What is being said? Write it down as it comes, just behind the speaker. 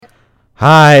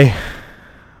Hi,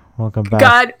 welcome back.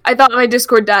 God, I thought my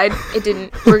Discord died. It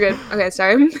didn't. We're good. Okay,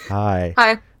 sorry. Hi,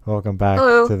 Hi. welcome back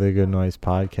Hello. to the Good Noise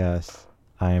Podcast.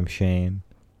 I am Shane.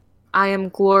 I am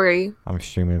Glory. I'm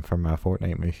streaming from my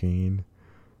Fortnite machine.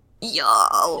 Yo,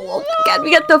 oh my God, we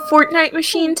got the Fortnite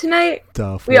machine tonight. We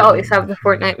Fortnite always have the machine.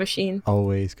 Fortnite machine.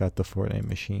 Always got the Fortnite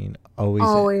machine.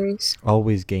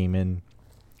 Always. Gaming.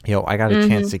 Yo, I got a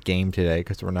chance to game today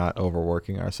because we're not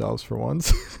overworking ourselves for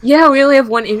once. Yeah, we only have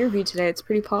one interview today. It's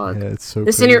pretty pog. Yeah, it's so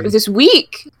this crazy. this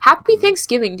week. Happy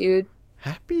Thanksgiving, dude.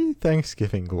 Happy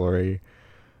Thanksgiving, Glory.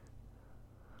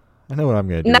 I know what I'm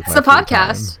gonna do. And with that's my the free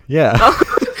podcast. time. Yeah. Oh,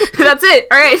 that's it.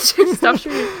 All right, stop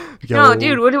streaming. Yo, No,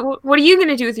 dude, what are you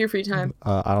gonna do with your free time?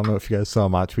 I don't know if you guys saw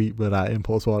my tweet, but I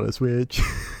impulse bought a Switch.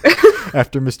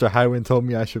 After Mr. Highwind told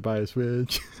me I should buy a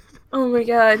Switch. Oh my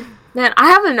God, man,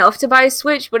 I have enough to buy a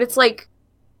Switch, but it's like,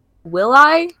 will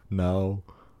I? No.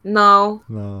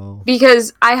 No.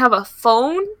 Because I have a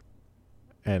phone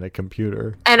And a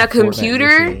computer. and a Fortnite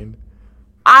computer. machine.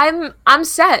 I'm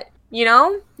set, you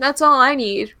know? That's all I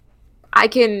need. I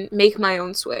can make my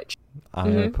own Switch.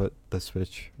 I'm gonna put the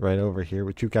Switch right over here,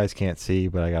 which you guys can't see,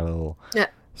 but I got a little Yeah.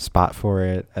 spot for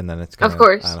it, and then it's gonna Of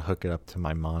course. I'm gonna hook it up to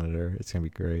my monitor. It's gonna be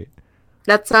great.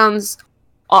 That sounds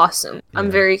awesome. I'm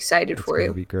Yeah. very excited It's for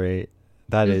gonna you. be great.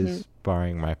 That is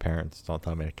barring my parents don't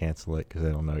tell me to cancel it because they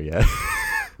don't know yet.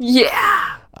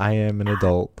 Yeah. I am an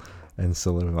adult and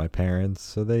still live with my parents,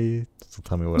 so they still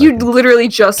tell me what You I can, literally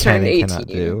just can turned and 18. cannot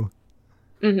do.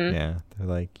 Mm-hmm. Yeah, they're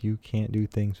like, you can't do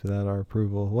things without our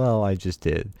approval. Well, I just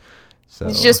did. So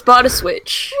You just bought a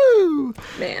Switch. woo,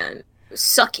 Man,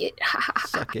 suck it.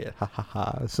 suck it, ha ha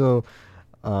ha. So,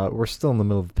 we're still in the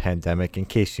middle of the pandemic. In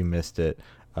case you missed it.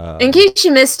 In case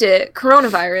you missed it,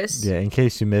 coronavirus. Yeah, in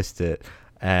case you missed it,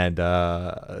 and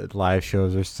live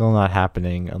shows are still not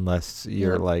happening unless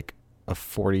you're like a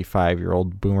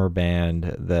 45-year-old boomer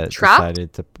band that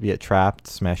decided to get trapped,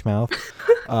 Smash Mouth,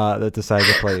 that decided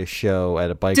to play a show at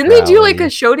a bike Didn't rally. they do like a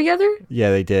show together? Yeah,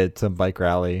 they did some bike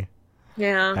rally.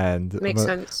 Yeah. And Makes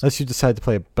sense. unless you decide to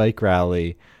play a bike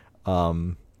rally,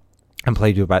 and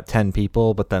play to about 10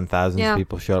 people, but then thousands of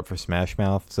people showed up for Smash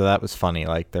Mouth, so that was funny.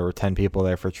 Like, there were 10 people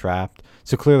there for Trapped.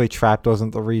 So clearly Trapped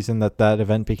wasn't the reason that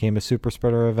event became a super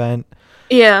spreader event.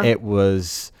 Yeah. It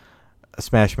was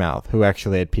Smash Mouth who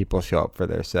actually had people show up for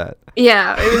their set.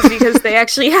 Yeah, it was because they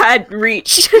actually had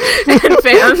reach and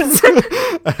fans.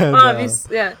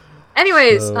 Obviously, yeah.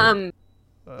 Anyways,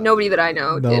 nobody that I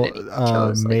know did any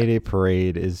shows. Mayday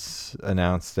Parade is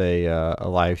announced a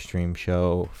live stream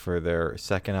show for their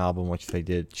second album, which they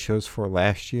did shows for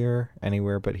last year,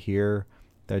 Anywhere But Here.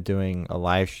 They're doing a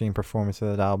live stream performance of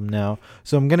that album now.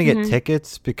 So I'm going to get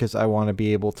tickets because I want to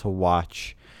be able to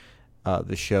watch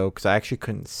the show, because I actually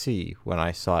couldn't see when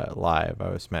I saw it live. I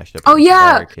was smashed up against the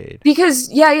barricade. Because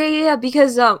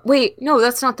because wait, no,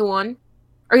 that's not the one.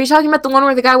 Are you talking about the one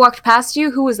where the guy walked past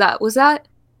you? Who was that? Was that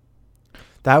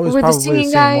That was where the probably the singing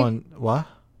same guy- one. What?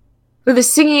 where the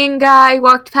singing guy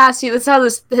walked past you? That's how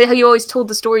you always told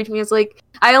the story to me. It's like,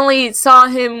 I only saw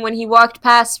him when he walked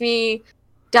past me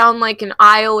down like an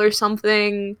aisle or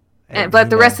something, but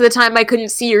the rest of the time I couldn't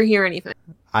see or hear anything.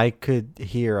 I could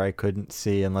hear, I couldn't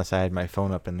see unless I had my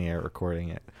phone up in the air recording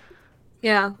it.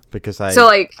 Yeah. Because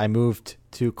I moved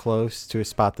too close to a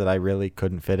spot that I really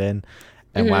couldn't fit in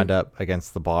and wound up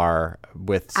against the bar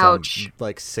with some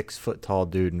like 6 foot tall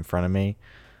dude in front of me,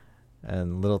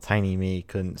 and little tiny me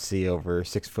couldn't see over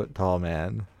 6 foot tall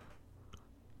man.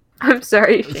 I'm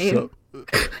sorry, Shane. So,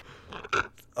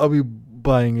 I'll be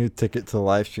buying a ticket to the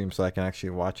live stream so I can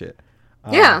actually watch it.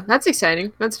 Yeah, that's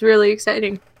exciting. That's really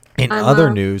exciting. In other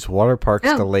news,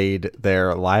 Waterparks delayed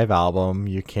their live album.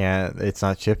 It's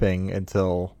not shipping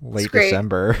until late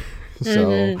December.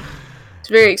 So it's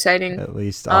very exciting. At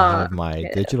least I'll have my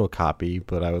digital copy,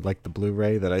 but I would like the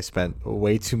Blu-ray that I spent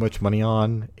way too much money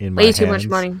on in my hands. Way too much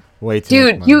money. Way too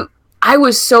much money. Dude, I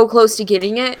was so close to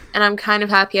getting it, and I'm kind of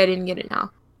happy I didn't get it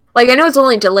now. Like, I know it's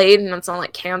only delayed and it's not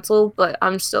like canceled, but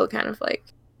I'm still kind of like,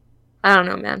 I don't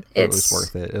know, man. It was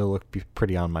worth it. It'll look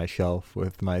pretty on my shelf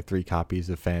with my 4 copies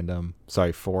of Fandom.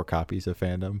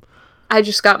 I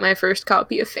just got my first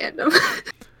copy of Fandom.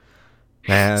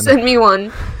 Man. Send me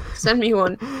one.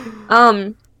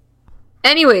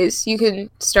 Anyways, you can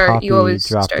start. Poppy You always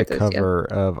dropped start the those, cover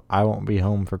of "I Won't Be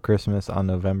Home for Christmas" on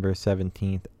November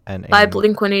 17th, and by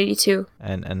Blink-182,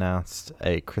 and announced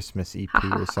a Christmas EP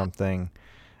or something.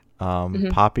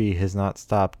 Poppy has not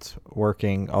stopped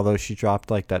working, although she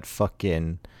dropped like that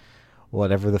fucking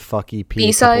whatever the fuck EP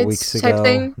a couple weeks ago. type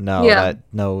thing? No,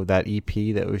 that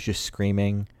EP that was just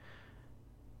screaming.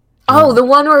 Oh, the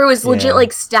one where it was legit Yeah.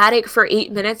 like static for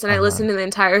 8 minutes, and I Uh-huh. listened to the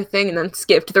entire thing and then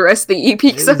skipped the rest of the EP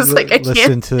because I was like, I Listen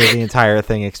can't, to the entire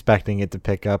thing, expecting it to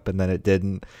pick up, and then it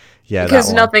didn't. Yeah, because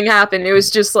that one. nothing happened. It was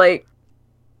just like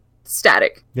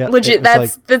static. Yeah, it Legit.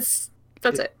 was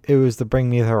That's it. It was the Bring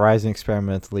Me the Horizon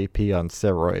experimental EP on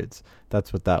steroids.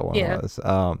 That's what that one Yeah. was.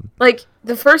 Like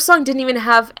the first song didn't even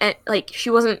have like she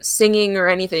wasn't singing or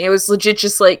anything. It was legit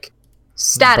just like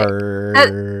static. Brr,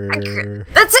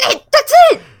 That's it. That's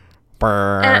it.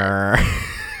 brr.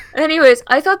 Anyways,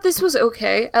 I thought this was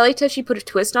okay. I liked how she put a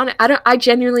twist on it. I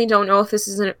genuinely don't know if this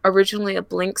is originally a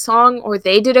Blink song or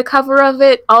they did a cover of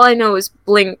it. All I know is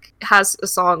Blink has a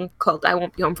song called "I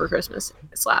Won't Be Home for Christmas."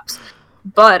 It slaps.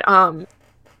 But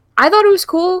I thought it was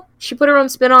cool. She put her own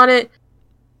spin on it.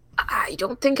 I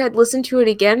don't think I'd listen to it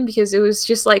again because it was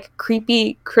just like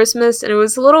creepy Christmas, and it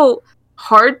was a little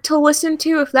hard to listen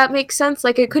to, if that makes sense.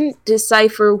 Like I couldn't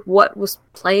decipher what was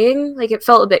playing. Like it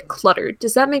felt a bit cluttered.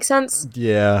 Does that make sense?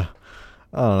 Yeah.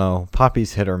 I don't know.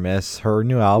 Poppy's hit or miss. Her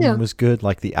new album Yeah. was good.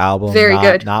 Like the album, Very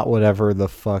good. Not whatever the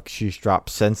fuck she's dropped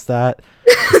since that.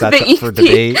 'Cause that's The up for EP.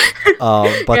 debate.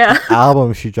 But Yeah. the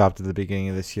album she dropped at the beginning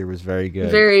of this year was very good.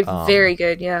 Very, very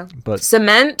good, yeah. But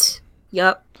Cement?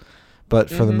 Yep. for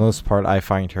the Mhm. most part, I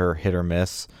find her hit or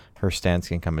miss. Her stans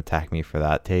can come attack me for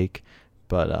that take.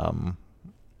 But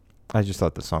I just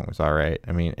thought the song was all right.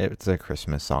 I mean, it's a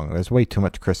Christmas song. There's way too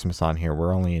much Christmas on here.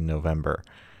 We're only in November.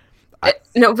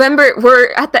 November,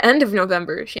 we're at the end of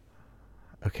November.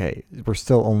 Okay, we're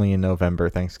still only in November.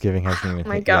 Thanksgiving hasn't even Oh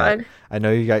my hit god. yet. I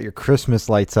know you got your Christmas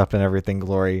lights up and everything,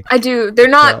 Glory. I do. They're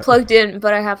not Yeah. plugged in,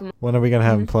 but I have them When are we going to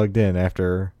have them Mhm. plugged in?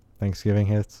 After Thanksgiving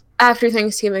hits? after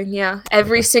Thanksgiving, yeah.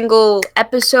 Every single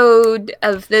episode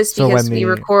of this, So because when we the-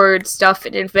 record stuff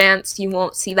in advance, you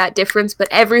won't see that difference, but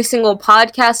every single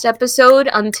podcast episode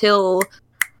until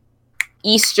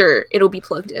Easter, it'll be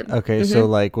plugged in. Okay, so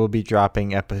like we'll be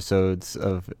dropping episodes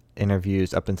of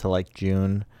interviews up until like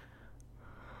June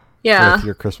Yeah. with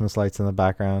your Christmas lights in the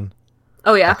background.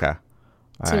 Oh, yeah. Okay.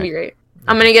 It's gonna be great.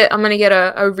 I'm gonna get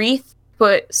a wreath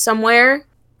put somewhere,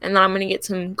 and then I'm gonna get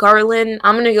some garland.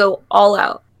 I'm gonna go all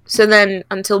out. So then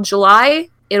until July,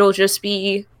 it'll just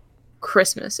be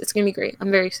Christmas. It's gonna be great.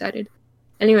 I'm very excited.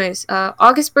 Anyways,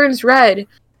 August Burns Red.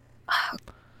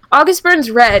 August Burns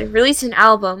Red released an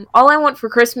album. All I Want for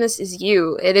Christmas Is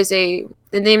You.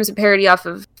 The name's a parody off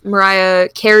of Mariah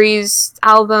Carey's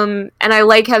album, and I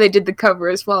like how they did the cover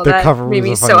as well. The That cover made was me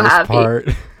the so funniest happy. part.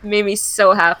 Made me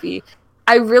so happy.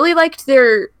 I really liked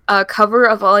their cover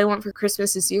of All I Want for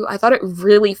Christmas Is You. I thought it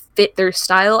really fit their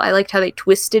style. I liked how they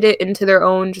twisted it into their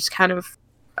own just kind of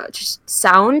just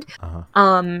sound. Uh-huh.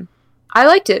 I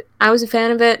liked it. I was a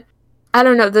fan of it. I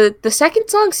don't know. The second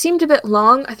song seemed a bit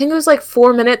long. I think it was like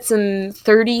 4 minutes and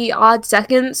 30 odd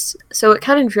seconds. So it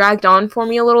kind of dragged on for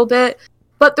me a little bit.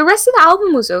 But the rest of the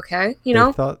album was okay, you know?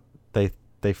 They thought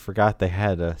they forgot they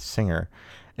had a singer.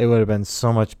 It would have been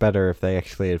so much better if they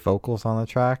actually had vocals on the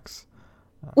tracks.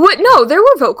 What? No, there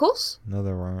were vocals. No,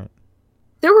 there weren't.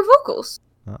 There were vocals.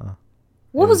 Uh-uh.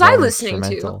 What It was I all listening to?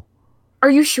 instrumental. Are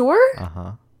you sure?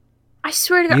 Uh-huh. I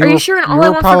swear to God. Are you sure in All I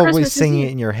were Want for probably Christmas Is singing You?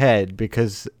 it in your head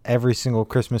because every single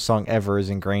Christmas song ever is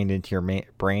ingrained into your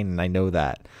brain, and I know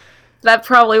that. That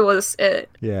probably was it.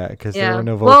 Yeah, because Yeah. there were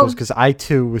no Well- vocals. Because I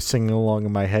too was singing along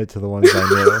in my head to the ones I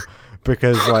knew,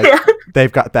 because like Yeah.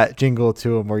 they've got that jingle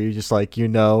to them where you just like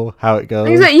how it goes.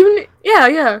 Exactly.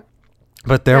 Yeah.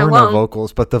 But there Yeah, were well- no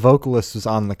vocals. But the vocalist was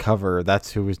on the cover.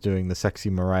 That's who was doing the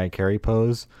sexy Mariah Carey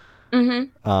pose.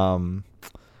 Mm-hmm.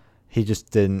 He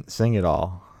just didn't sing it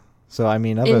all. So I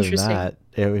mean, other than Interesting. that,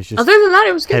 it was just Other than that,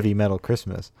 it was good. heavy metal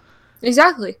Christmas.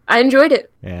 Exactly. I enjoyed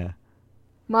it. Yeah.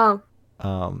 Wow.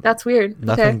 That's weird.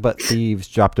 Nothing Okay. But Thieves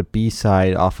dropped a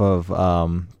B-side off of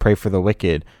Pray for the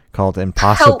Wicked called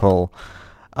Impossible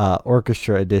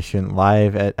Orchestra Edition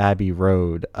live at Abbey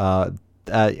Road.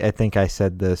 I think I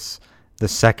said this the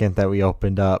second that we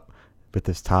opened up with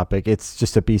this topic. It's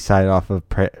just a B-side off of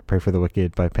Pray for the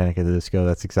Wicked by Panic at the Disco.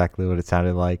 That's exactly what it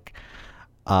sounded like.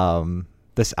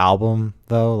 This album,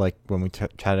 though, like when we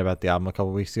chatted about the album a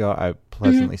couple weeks ago, I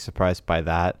pleasantly surprised by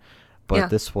that. But Yeah.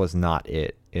 this was not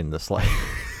it in the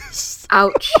slightest.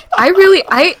 Ouch.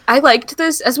 I liked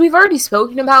this. As we've already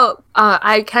spoken about,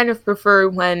 I kind of prefer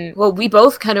we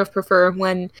both kind of prefer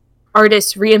when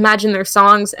artists reimagine their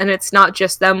songs and it's not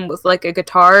just them with like a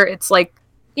guitar. It's like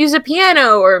use a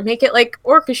piano or make it like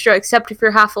orchestra, except if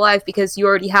you're half alive because you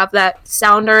already have that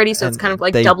sound already, so it's And kind of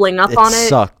like they- doubling up on it.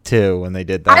 Sucked too when they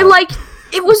did that. I liked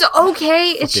it was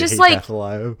okay. It's Fucking just hate like Half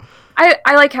Alive.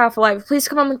 I like Half Alive. Please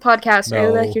come on the podcast. I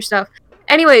No. like your stuff.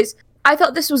 Anyways, I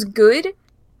thought this was good.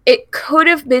 It could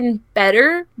have been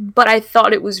better, but I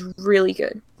thought it was really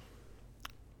good.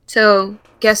 So,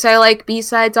 guess I like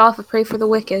B-sides off of Pray for the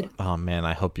Wicked. Oh man,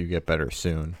 I hope you get better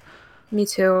soon. Me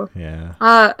too. Yeah.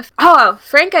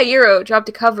 Frank Iero dropped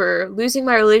a cover, Losing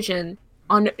My Religion,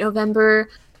 on November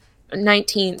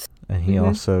 19th. And he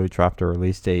also dropped a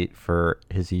release date for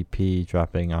his EP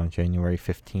dropping on January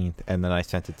 15th. And then I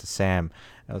sent it to Sam.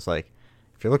 I was like,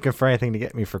 if you're looking for anything to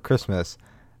get me for Christmas,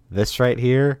 this right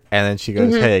here. And then she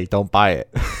goes, hey, don't buy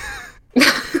it.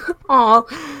 Aw.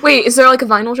 Wait, is there like a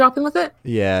vinyl dropping with it?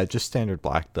 Yeah, just standard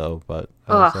black though. But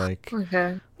I was like,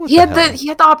 okay. He had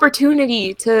the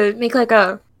opportunity to make like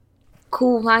a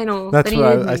cool vinyl. That's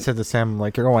what I said to Sam. I'm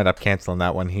like, you're going to wind up canceling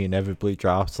that when he inevitably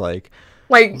drops like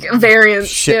variants,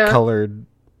 shit colored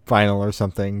vinyl or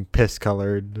something, piss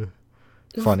colored,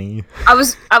 funny. I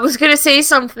was gonna say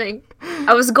something.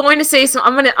 I'm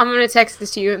gonna text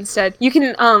this to you instead. You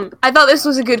can I thought this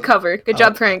was a good cover. Good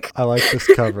job, Frank. I like this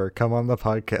cover. Come on the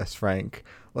podcast, Frank.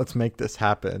 Let's make this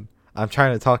happen. I'm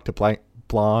trying to talk to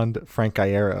blonde Frank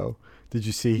Iero. Did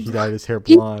you see he dyed his hair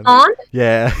blonde? He's blonde?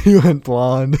 Yeah, he went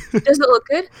blonde. Does it look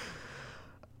good?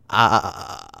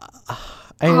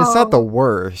 I mean, it's not the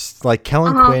worst. Like,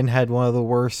 Kellen Quinn had one of the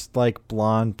worst, like,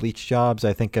 blonde bleach jobs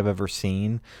I think I've ever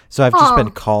seen. So I've just been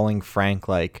calling Frank,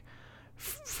 like,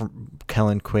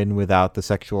 Kellen Quinn without the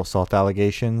sexual assault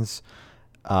allegations.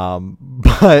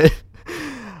 But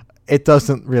it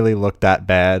doesn't really look that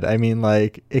bad. I mean,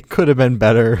 like, it could have been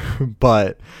better,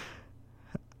 but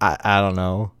I don't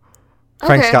know.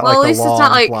 Frank's got, like, the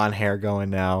long blonde hair going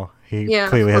now. He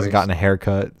clearly hasn't gotten a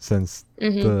haircut since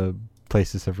the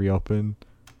places have reopened.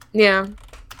 Yeah.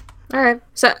 All right.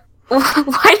 So,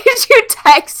 why did you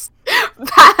text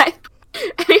back?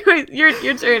 Anyway, your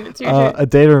turn. It's your turn. A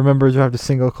Day to Remember dropped a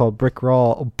single called Brick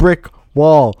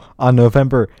Wall on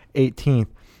November 18th.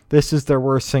 This is their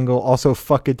worst single. Also,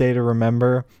 fuck A Day to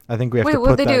Remember. I think we have to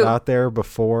put that out there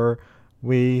before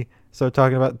we start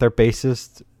talking about their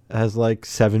bassist has like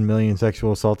 7 million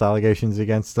sexual assault allegations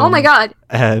against them. Oh my god.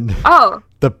 And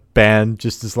the band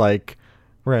just is like,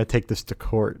 we're going to take this to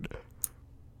court.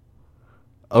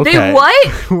 Okay. They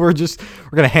what? we're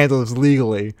going to handle this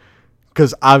legally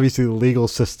because obviously the legal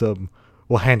system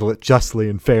will handle it justly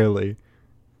and fairly.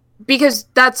 Because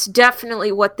that's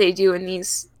definitely what they do in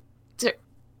these.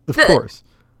 Of course.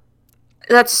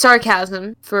 That's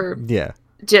sarcasm for. Yeah.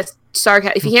 Just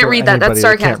sarcasm. If you can't read that, that's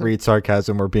sarcasm. Can't read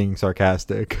sarcasm or being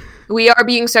sarcastic. We are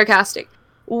being sarcastic.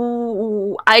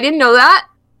 Ooh, I didn't know that.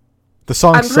 The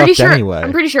song sucked anyway.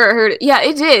 I'm pretty sure I heard it. Yeah,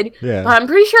 it did. Yeah. I'm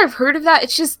pretty sure I've heard of that.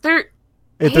 It's just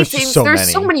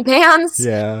there's so many bands.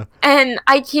 Yeah. And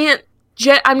I can't.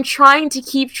 I'm trying to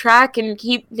keep track and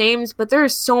keep names, but there are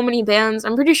so many bands.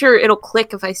 I'm pretty sure it'll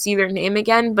click if I see their name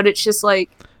again. But it's just like,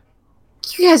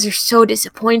 you guys are so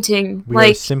disappointing.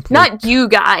 Not you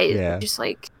guys. Yeah. Just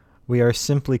like. We are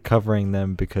simply covering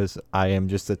them because I am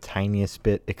just the tiniest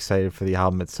bit excited for the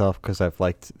album itself because I've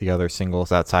liked the other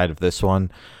singles outside of this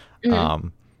one.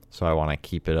 So I want to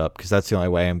keep it up because that's the only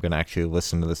way I'm going to actually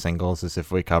listen to the singles is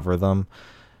if we cover them.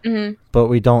 But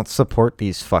we don't support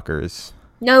these fuckers.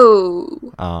 No.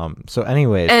 So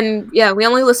anyways. And yeah, we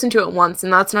only listened to it once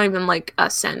and that's not even like a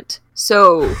cent.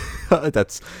 So.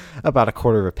 That's about a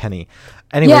quarter of a penny.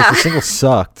 Anyways, the single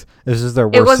sucked. This is their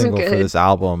worst single for this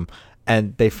album.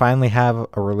 And they finally have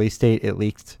a release date. It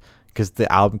leaked because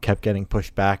the album kept getting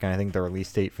pushed back. And I think the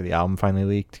release date for the album finally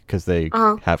leaked because they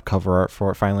have cover art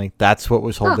for it finally. That's what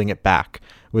was holding it back,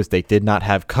 was they did not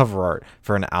have cover art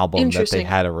for an album that they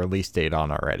had a release date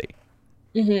on already.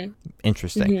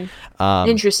 Interesting.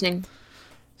 Interesting.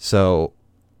 So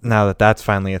now that that's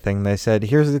finally a thing, they said,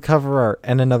 here's the cover art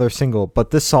and another single. But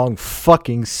this song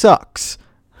fucking sucks.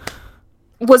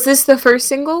 Was this the first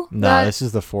single? No, this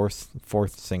is the fourth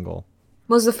single.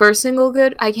 Was the first single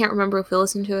good? I can't remember if we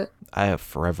listened to it.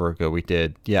 Forever ago we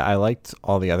did. Yeah, I liked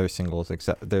all the other singles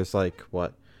except there's like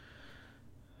what?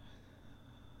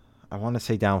 I want to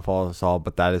say Downfall of Us All,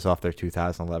 but that is off their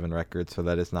 2011 record, so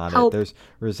that is not it. There's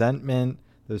Resentment,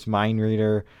 there's Mind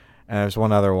Reader, and there's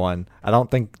one other one. I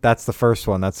don't think that's the first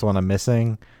one. That's the one I'm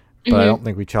missing, but I don't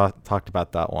think we talked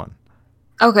about that one.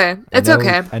 Okay, it's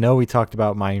okay. I know we talked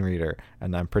about Mind Reader,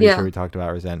 and I'm pretty sure we talked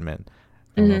about Resentment.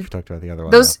 I don't know if we talked about the other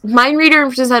one. Those Mind Reader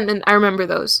and Resentment, I remember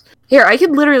those. Here, I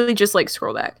could literally just like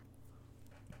scroll back.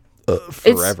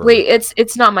 Forever.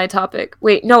 It's not my topic.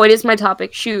 Wait, no, it is my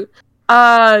topic. Shoot.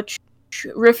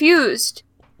 Refused.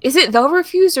 Is it The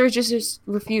Refused or just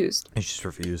Refused? It's just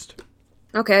Refused.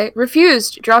 Okay,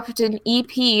 Refused dropped an EP.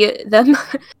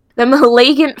 The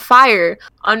Malignant Fire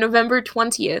on November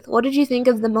 20th. What did you think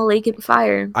of the Malignant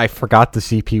Fire? I forgot the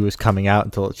CP was coming out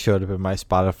until it showed up in my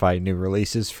Spotify new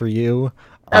releases for you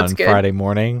on Friday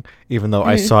morning. Even though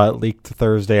I saw it leaked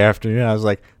Thursday afternoon, I was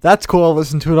like, that's cool. I'll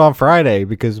listen to it on Friday,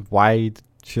 because why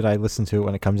should I listen to it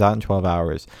when it comes out in 12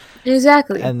 hours?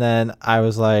 Exactly. And then I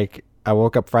was like, I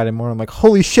woke up Friday morning, I'm like,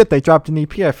 holy shit, they dropped an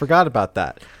EP. I forgot about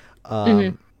that.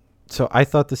 So I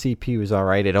thought the CP was all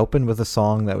right. It opened with a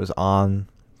song that was on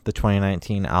the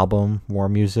 2019 album, War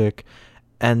Music.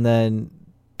 And then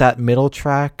that middle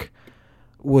track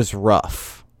was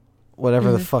rough.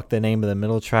 Whatever the fuck the name of the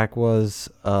middle track was.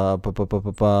 I'm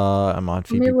on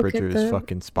Phoebe Bridgers'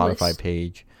 fucking Spotify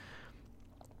page.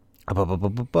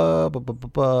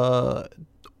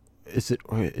 Is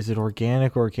it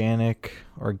organic,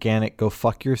 go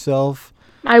fuck yourself?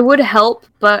 I would help,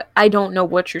 but I don't know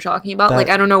what you're talking about.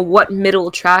 I don't know what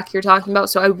middle track you're talking about,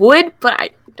 so I would, but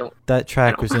I don't. That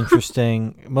track was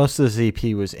interesting. Most of the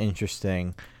EP was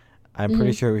interesting. I'm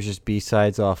pretty sure it was just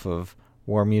B-sides off of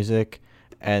War Music,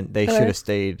 and they should have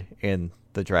stayed in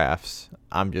the drafts.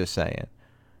 I'm just saying.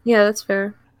 Yeah, that's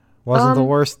fair. Wasn't the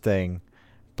worst thing,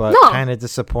 but kind of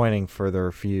disappointing for the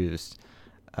Refused.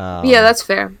 Yeah, that's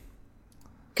fair.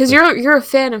 Because you're a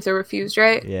fan of the Refused,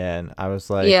 right? Yeah, and I was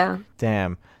like,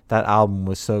 damn, that album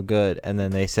was so good. And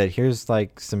then they said, here's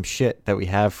like some shit that we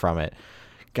have from it.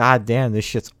 God damn, this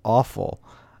shit's awful.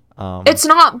 It's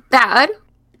not bad.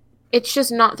 It's just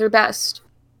not their best.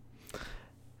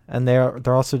 And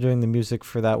they're also doing the music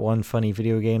for that one funny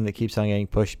video game that keeps on getting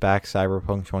pushed back,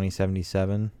 Cyberpunk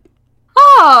 2077.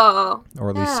 Oh! Or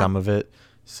at least some of it.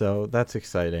 So that's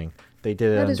exciting. They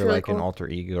did it under really an alter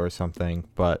ego or something,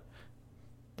 but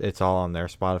it's all on their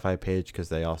Spotify page because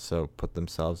they also put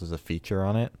themselves as a feature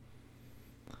on it.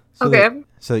 So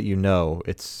so that you know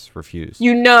it's Refused.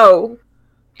 You know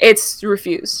it's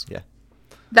Refused. Yeah.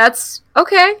 That's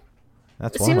okay.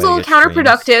 It seems a little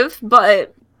counterproductive,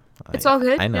 but it's all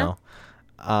good. I know.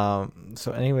 Yeah.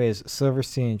 So anyways,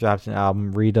 Silverstein dropped an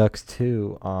album, Redux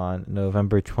 2, on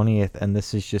November 20th, and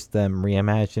this is just them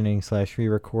reimagining /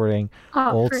 re-recording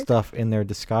old stuff in their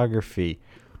discography.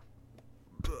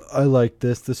 I liked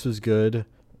this. This was good.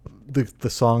 The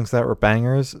songs that were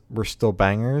bangers were still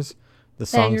bangers. The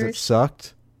songs that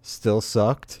sucked still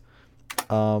sucked.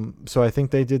 So I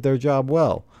think they did their job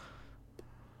well.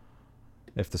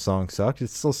 If the song sucked, it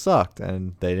still sucked,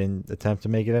 and they didn't attempt to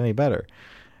make it any better.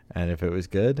 And if it was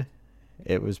good,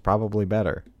 it was probably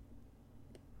better.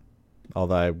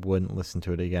 Although I wouldn't listen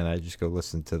to it again. I'd just go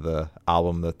listen to the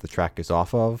album that the track is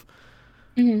off of.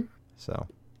 So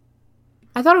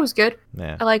I thought it was good.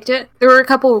 Yeah. I liked it. There were a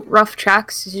couple rough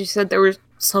tracks. As you said, there were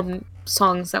some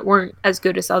songs that weren't as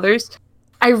good as others.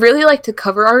 I really liked the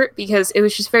cover art because it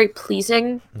was just very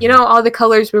pleasing. You know, all the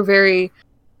colors were very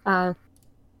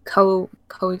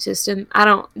coexistent.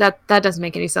 That doesn't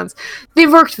make any sense. They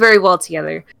worked very well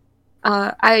together.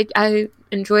 I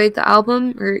enjoyed the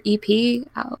album or EP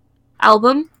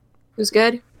album. It was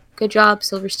good. Good job,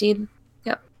 Silverstein.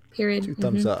 Yep. Period. 2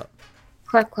 thumbs up.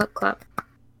 Clap, clap, clap.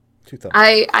 2 thumbs.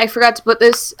 I forgot to put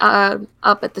this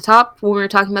up at the top when we were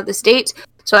talking about this date,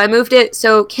 so I moved it.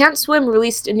 So Can't Swim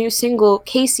released a new single,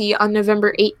 Casey, on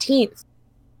November 18th.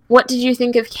 What did you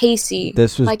think of Casey?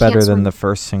 This was better than the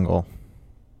first single.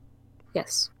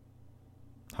 Yes.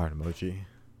 Heart emoji.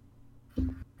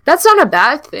 That's not a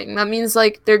bad thing. That means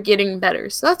like they're getting better,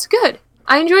 so that's good.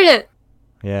 I enjoyed it.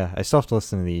 Yeah, I still have to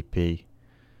listen to the EP.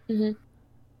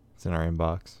 It's in our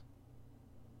inbox.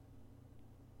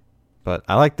 But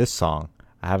I like this song.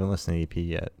 I haven't listened to the EP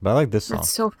yet, but I like this song.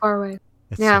 It's so far away.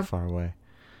 It's so far away.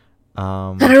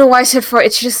 I don't know why I said far.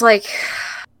 It's just like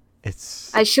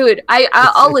I should.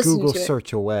 I'll listen Google to it.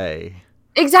 search away.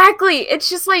 Exactly. It's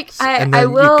just like and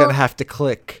then you're gonna have to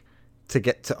click to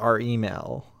get to our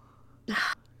email.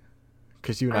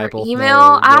 Because you and I both email.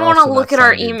 know I don't want to look at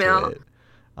our email.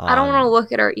 I don't want to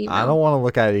look at our email. I don't want to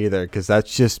look at it either because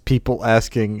that's just people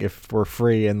asking if we're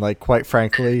free, and like quite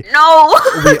frankly, no,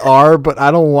 we are, but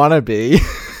I don't want to be.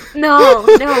 No,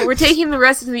 we're taking the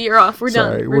rest of the year off. We're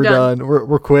done. We're done.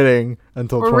 We're quitting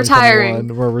until 2021.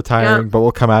 Retiring. We're retiring, but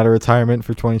we'll come out of retirement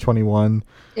for 2021.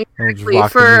 Exactly,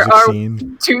 for our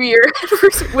 2-year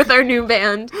anniversary with our new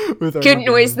band. Good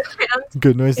Noise, the band.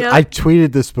 Good Noise. Yeah. I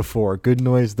tweeted this before. Good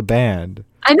Noise, the band.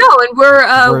 I know, and we're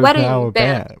a wedding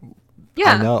band.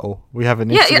 Yeah. I know. We have an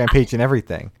Instagram page and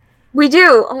everything. We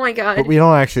do. Oh my god. But we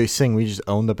don't actually sing. We just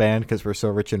own the band because we're so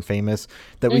rich and famous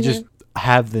that we just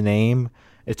have the name.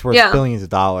 It's worth billions of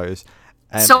dollars.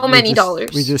 And so many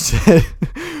dollars. We just said,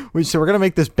 we're going to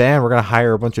make this band. We're going to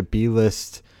hire a bunch of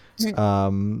B-list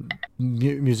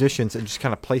musicians and just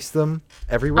kind of place them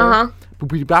everywhere. Boop,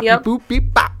 beep, bop, Yep. beep, boop,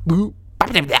 beep, bop, boop,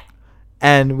 bop, bop, bop.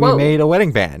 And we Whoa. made a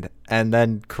wedding band. And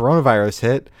then coronavirus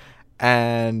hit,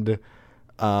 and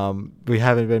we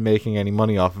haven't been making any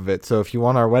money off of it. So if you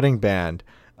want our wedding band,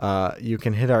 you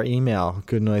can hit our email,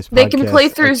 goodnoisepodcast@gmail.com. They can play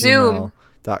through Zoom.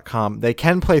 They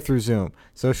can play through Zoom.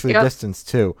 Socially Yep. distanced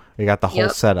too. We got the whole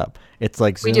Yep. setup. It's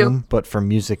like We Zoom, do. but for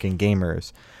music and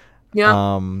gamers.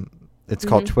 Yeah. It's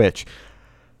called Twitch.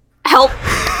 Help.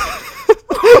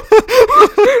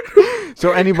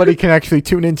 So anybody can actually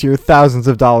tune into your thousands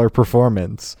of dollar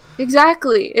performance.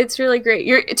 Exactly. It's really great.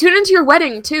 Tune into your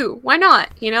wedding too. Why not?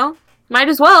 Might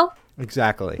as well.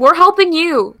 Exactly. We're helping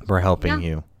you. We're helping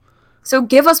you. So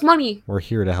give us money. We're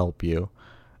here to help you.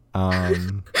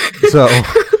 So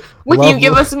When you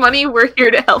give us money, we're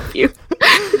here to help you.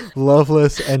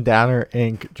 Loveless and Downer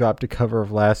Inc. dropped a cover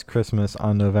of Last Christmas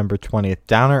on November 20th.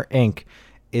 Downer Inc.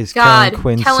 is Kellen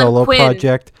Quinn's solo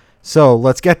project. So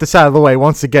let's get this out of the way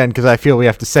once again, because I feel we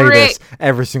have to say this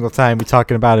every single time we're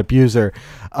talking about Abuser.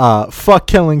 Fuck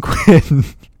Kellen Quinn.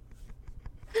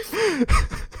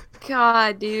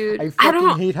 God, dude. I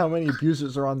fucking hate how many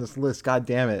abusers are on this list. God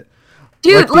damn it.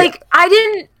 Dude, I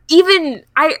didn't even...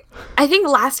 I think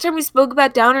last time we spoke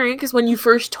about Downer Inc. is when you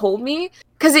first told me.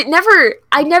 Because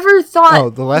I never thought... Oh,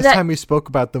 the last time we spoke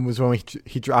about them was when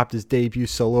he dropped his debut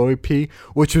solo EP,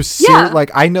 which was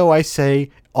I know I say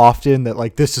often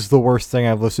that this is the worst thing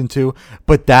I've listened to,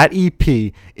 but that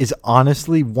EP is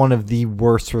honestly one of the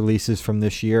worst releases from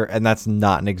this year, and that's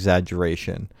not an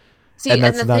exaggeration. See, and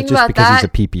that's the not thing just about because that he's a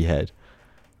pee-pee head.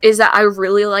 Is that I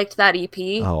really liked that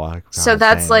EP. Oh, God, so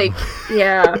that's same.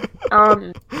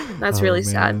 that's really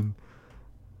sad. Man.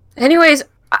 Anyways,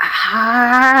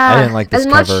 I didn't like this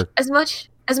cover. As much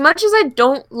as I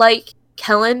don't like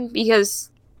Kellen because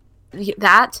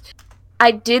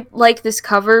I did like this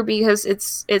cover because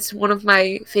it's one of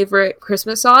my favorite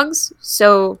Christmas songs.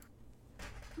 So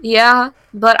yeah,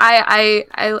 but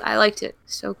I liked it.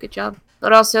 So good job.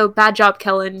 But also bad job,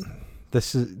 Kellen.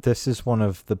 This is one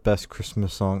of the best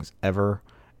Christmas songs ever,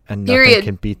 and Period. Nothing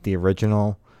can beat the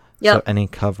original. Yep. So any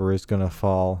cover is gonna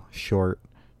fall short.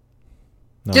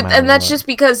 And that's just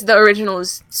because the original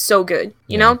is so good,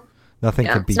 you know? Nothing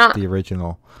can beat the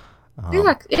original.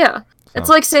 Exactly. Yeah. So. It's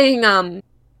like saying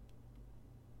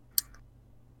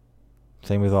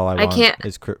same with All I Want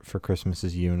is for Christmas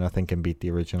Is You. Nothing can beat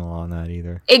the original on that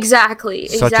either. Exactly.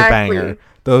 Such a banger.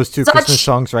 Those two Christmas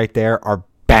songs right there are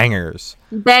bangers.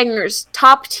 Bangers.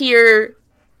 Top tier,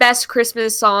 best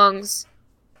Christmas songs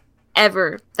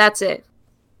ever. That's it.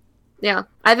 Yeah.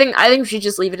 I think we should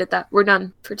just leave it at that. We're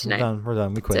done for tonight. We're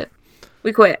done. We quit.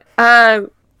 We quit.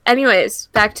 Anyways,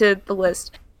 back to the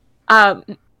list.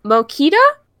 Mochita?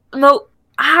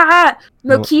 Mochita.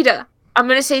 I'm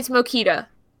gonna say it's Mochita.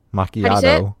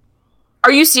 Macchiato.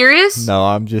 Are you serious? No,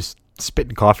 I'm just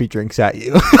spitting coffee drinks at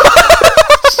you.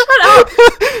 Shut up.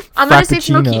 I'm gonna say it's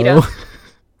Mochita.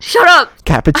 Shut up.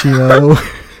 Cappuccino.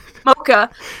 Mocha.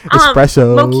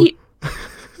 Espresso. I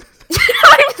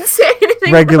didn't even say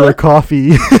anything. Regular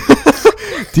coffee.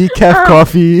 Decaf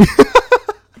coffee.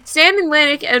 Stan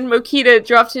Atlantic and Mochita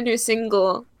dropped a new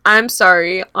single, I'm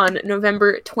Sorry, on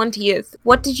November 20th.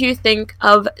 What did you think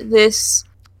of this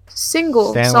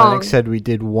single Stan song? Atlantic said we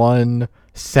did one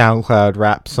SoundCloud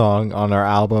rap song on our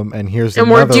album, and here's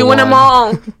another one. And we're doing them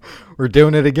all. We're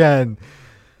doing it again.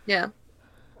 Yeah.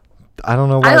 I don't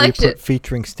know why we put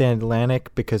featuring Stan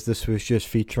Atlantic, because this was just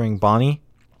featuring Bonnie.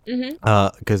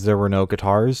 Because there were no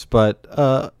guitars, but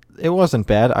it wasn't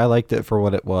bad. I liked it for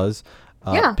what it was.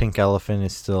 Pink Elephant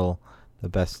is still the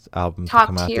best album to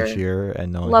come out this year,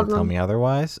 and no one can tell me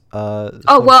otherwise. Well,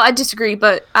 I disagree,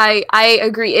 but I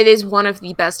agree. It is one of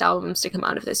the best albums to come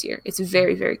out of this year. It's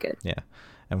very, very good. Yeah,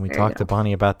 and we talked to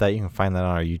Bonnie about that. You can find that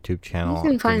on our YouTube channel.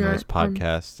 You can find that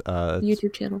podcast.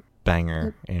 YouTube channel.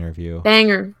 Banger interview.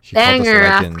 Banger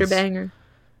after banger.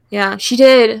 Yeah, she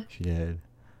did.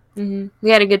 We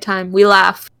had a good time. We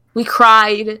laughed. We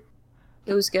cried.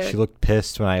 It was good. She looked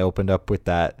pissed when I opened up with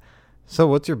that. So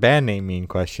what's your band name mean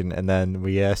question? And then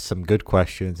we asked some good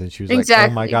questions, and she was like,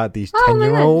 oh my God, these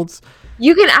 10-year-olds.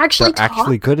 You can actually talk.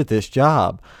 Actually good at this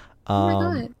job. Oh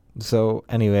my God. So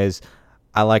anyways,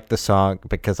 I like the song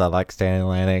because I like Stan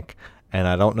Atlantic, and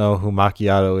I don't know who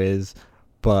Macchiato is,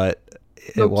 but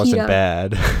it wasn't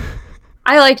bad.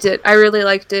 I liked it. I really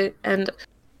liked it, and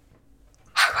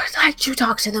I would like to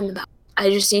talk to them about it. I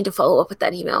just need to follow up with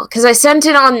that email because I sent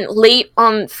it late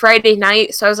on Friday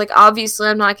night, so I was like, obviously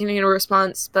I'm not getting a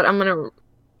response, but I'm gonna.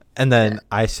 And then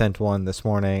I sent one this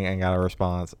morning and got a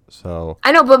response. So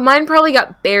I know, but mine probably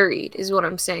got buried, is what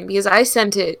I'm saying, because I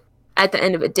sent it at the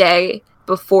end of a day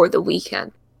before the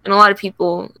weekend. and a lot of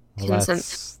people can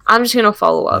send. I'm just gonna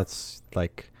follow up. That's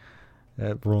like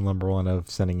rule number 1 of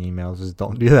sending emails is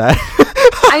don't do that.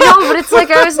 I know, but it's like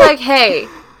I was like, hey,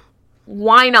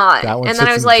 why not? And then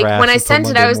I was like, when I sent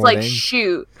it, I was like,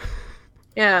 shoot.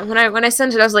 Yeah, when I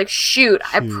sent it, I was like, shoot,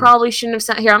 I probably shouldn't have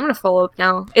sent. Here, I'm gonna follow up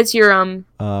now. It's your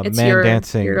it's Man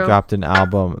Dancing dropped an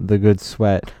album, The Good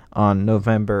Sweat, on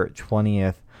November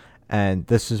 20th, and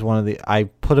this is one of the. I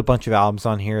put a bunch of albums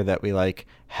on here that we like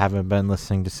haven't been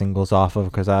listening to singles off of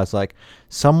because I was like,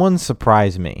 someone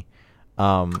surprised me.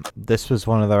 This was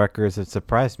one of the records that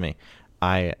surprised me.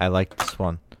 I liked this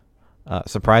one,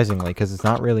 surprisingly, because it's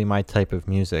not really my type of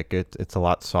music. It's a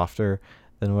lot softer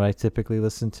than what I typically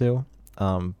listen to.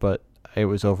 But it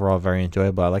was overall very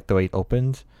enjoyable. I like the way it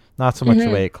opened. Not so much the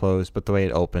way it closed, but the way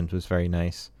it opened was very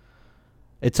nice.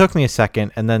 It took me a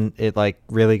second, and then it like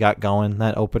really got going,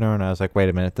 that opener, and I was like, wait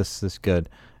a minute, this is good.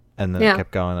 And then it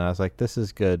kept going, and I was like, this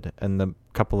is good. And the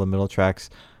couple of middle tracks,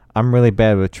 I'm really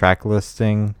bad with track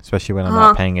listing, especially when I'm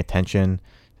not paying attention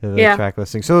to the track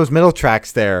listing. So those middle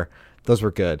tracks there, those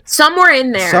were good. Somewhere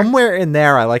in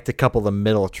there, I liked a couple of the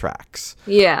middle tracks.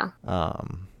 Yeah. How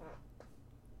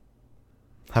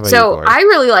about so you, I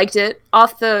really liked it.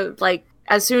 Off the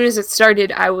as soon as it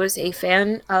started, I was a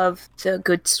fan of The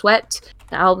Good Sweat,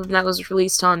 the album that was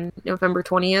released on November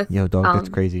 20th. Yo, dog, that's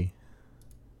crazy.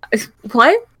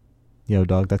 What? Yo,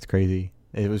 dog, that's crazy.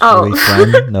 It was released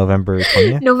when? November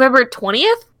 20th? November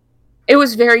 20th? It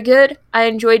was very good. I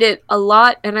enjoyed it a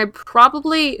lot, and I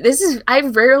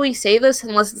rarely say this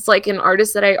unless it's like an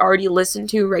artist that I already listen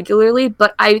to regularly,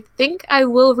 but I think I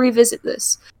will revisit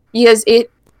this because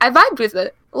I vibed with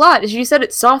it a lot. As you said,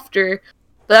 it's softer,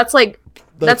 but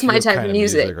that's my type of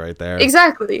music right there.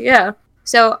 Exactly, yeah.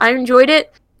 So I enjoyed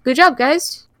it. Good job,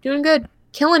 guys. Doing good.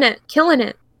 Killing it.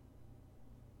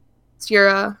 It's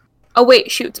your oh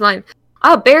wait, shoot, it's mine.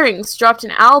 Bearings dropped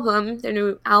an album, their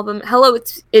new album. Hello,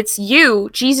 it's you.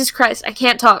 Jesus Christ, I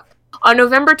can't talk. On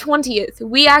November 20th,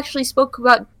 we actually spoke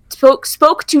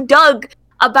to Doug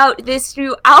about this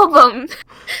new album,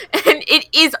 and it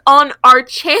is on our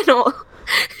channel.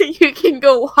 You can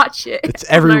go watch it. It's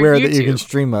everywhere that you can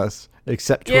stream us,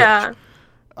 except Twitch. Yeah.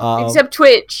 Except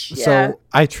Twitch. Yeah. So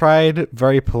I tried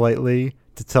very politely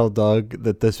to tell Doug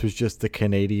that this was just the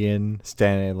Canadian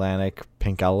Stan Atlantic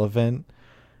Pink Elephant.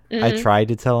 Mm-hmm. I tried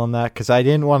to tell him that because I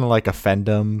didn't want to offend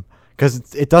him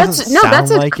because it doesn't sound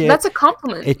like it. That's a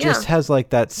compliment. It just has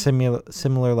that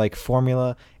similar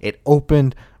formula. It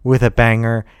opened with a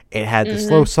banger. It had the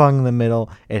slow song in the middle.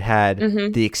 It had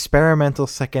the experimental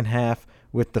second half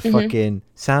with the fucking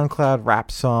SoundCloud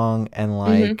rap song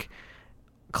and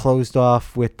closed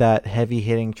off with that heavy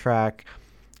hitting track.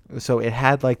 So it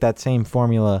had that same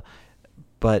formula,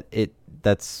 but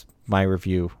that's my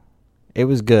review. It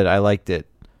was good. I liked it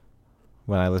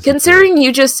when I listened. Considering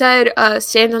you just said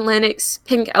Stan Atlantic's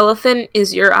Pink Elephant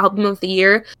is your album of the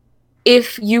year,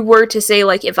 if you were to say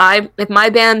if my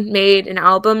band made an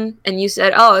album and you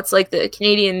said, oh, it's like the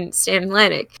Canadian Stan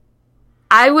Atlantic,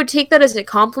 I would take that as a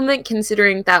compliment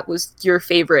considering that was your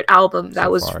favorite album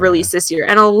that was released this year.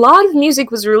 And a lot of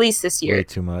music was released this year. Way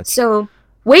too much. So,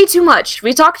 way too much.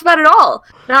 We talked about it all.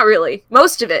 Not really.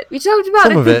 Most of it. We talked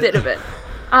about a good bit of it.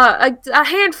 A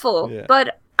handful. Yeah.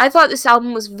 But I thought this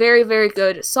album was very, very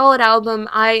good. Solid album.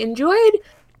 I enjoyed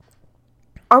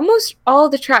almost all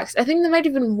the tracks. I think there might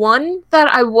have been one that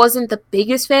I wasn't the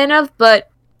biggest fan of, but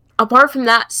apart from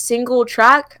that single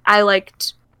track, I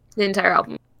liked the entire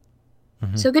album.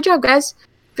 Mm-hmm. So good job, guys.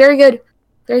 Very good.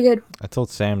 Very good. I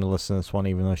told Sam to listen to this one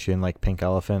even though she didn't like Pink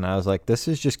Elephant. I was like, this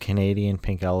is just Canadian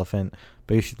Pink Elephant,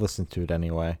 but you should listen to it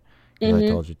anyway. Because I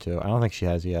told you to. I don't think she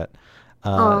has yet.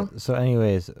 So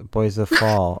anyways, Boys of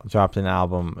Fall dropped an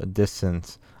album,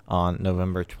 Distance, on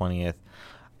November 20th.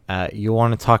 You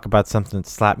want to talk about something that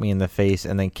slapped me in the face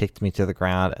and then kicked me to the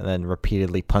ground and then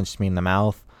repeatedly punched me in the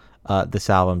mouth?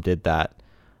 This album did that.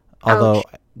 Although,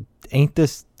 didn't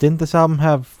this album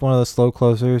have one of the slow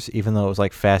closers, even though it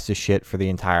was fast as shit for the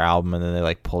entire album and then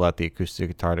they pulled out the acoustic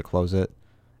guitar to close it?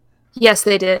 Yes,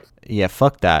 they did. Yeah,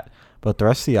 fuck that. But the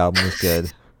rest of the album was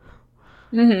good.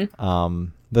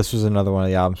 This was another one of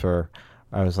the albums where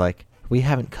I was like, we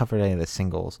haven't covered any of the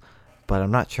singles, but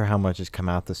I'm not sure how much has come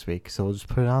out this week, so we'll just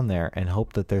put it on there and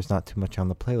hope that there's not too much on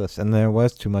the playlist. And there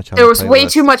was too much on the playlist. There was way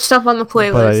too much stuff on the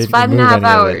playlist. 5.5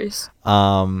 hours.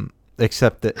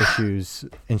 Except the Issues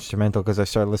instrumental, because I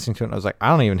started listening to it and I was like, I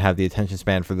don't even have the attention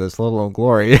span for this, let alone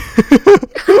Glory.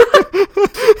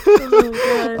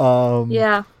 Oh, God.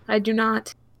 Yeah, I do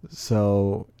not.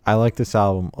 So I like this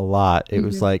album a lot. It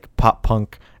was pop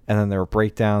punk, and then there were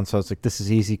breakdowns, so I was like, this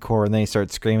is easy core, and then he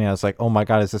started screaming. I was like, oh my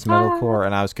God, is this metalcore?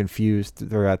 And I was confused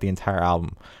throughout the entire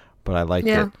album. but I liked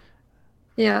Yeah. it.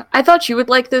 Yeah, I thought you would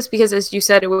like this because, as you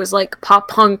said, it was like pop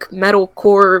punk,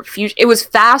 metalcore fusion. It was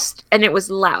fast and it was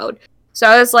loud. So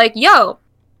I was like, yo,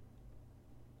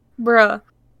 bruh.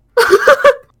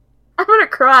 I'm gonna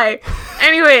cry.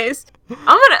 Anyways,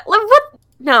 what?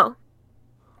 No.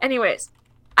 Anyways,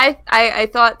 I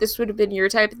thought this would have been your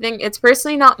type of thing. It's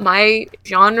personally not my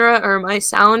genre or my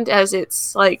sound, as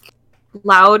it's like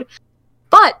loud.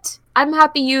 But I'm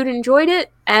happy you'd enjoyed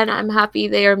it, and I'm happy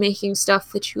they are making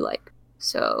stuff that you like.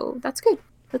 So that's good.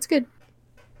 That's good.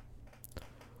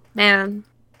 Man.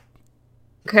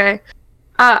 Okay.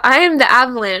 I Am the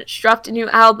Avalanche dropped a new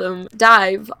album,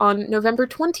 Dive, on November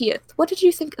 20th. What did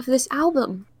you think of this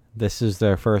album? This is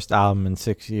their first album in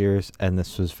 6 years, and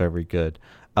this was very good.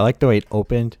 I like the way it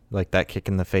opened, like that kick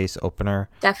in the face opener.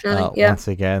 Definitely, yeah. Once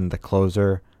again, the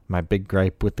closer. My big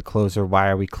gripe with the closer. Why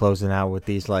are we closing out with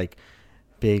these like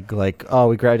big like? Oh,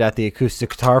 we grabbed out the acoustic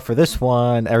guitar for this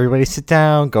one. Everybody sit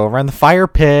down. Go around the fire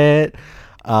pit.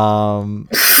 Oh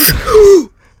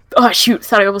shoot!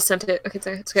 Thought I almost sent it. Okay,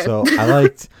 sorry. It's okay. So I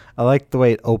liked the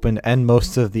way it opened, and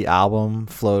most of the album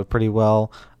flowed pretty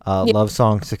well. Yeah. Love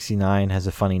Song 69 has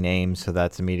a funny name, so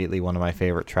that's immediately one of my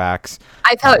favorite tracks.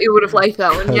 I thought you would have liked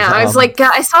that one. Yeah, I was like,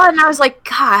 God, I saw it and I was like,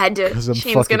 God, Because I'm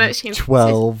Shane's fucking Shane's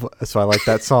 12, so I like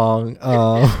that song.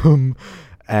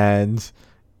 And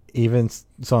even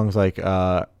songs like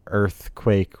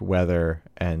Earthquake, Weather,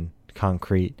 and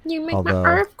Concrete. You make my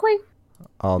earthquake.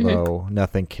 Although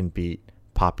nothing can beat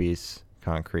Poppy's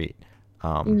Concrete.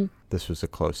 This was a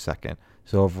close second.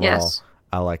 So overall, Yes.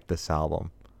 I like this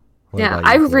album. What Yeah,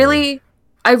 about you, Glory?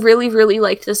 I really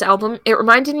liked this album. It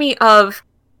reminded me of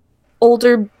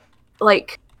older,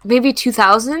 like, maybe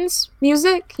 2000s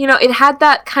music. You know, it had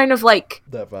that kind of, like,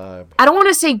 that vibe. I don't want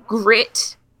to say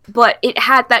grit, but it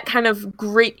had that kind of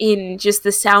grit in just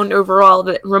the sound overall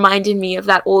that reminded me of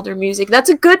that older music. That's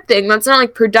a good thing. That's not,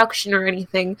 like, production or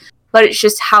anything, but it's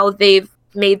just how they've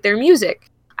made their music.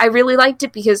 I really liked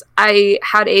it because I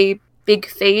had a big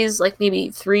phase like maybe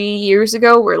 3 years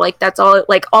ago where like that's all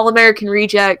like All American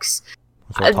Rejects,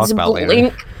 We'll talk about later.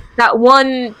 Blink, that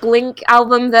one Blink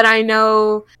album that I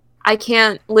know I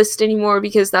can't list anymore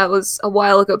because that was a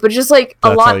while ago, but just like a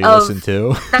That's lot all you of listen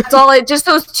to. that's all it just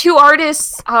those two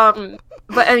artists.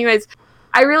 But anyways,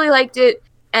 I really liked it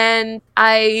and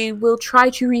I will try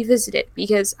to revisit it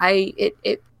because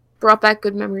it brought back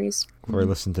good memories. Glory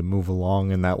listened to Move Along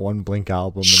in that one Blink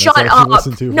album. And Shut that's all she up!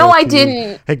 listened to No, for I a few years.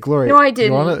 didn't. Hey, Glory. No, I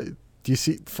didn't. Do you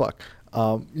see? Fuck.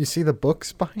 You see the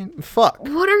books behind? Fuck.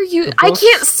 What are you? The I books?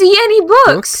 can't see any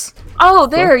books. Oh,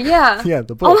 there, yeah. Yeah,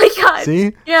 the books. Oh my god.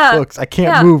 See? Yeah. Books. I can't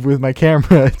Yeah. move with my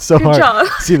camera. It's so Good hard. job.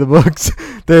 See the books?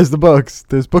 There's the books.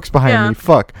 There's books behind Yeah. me.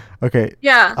 Fuck. Okay.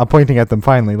 Yeah. I'm pointing at them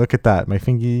finally. Look at that. My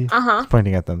fingy Uh-huh. is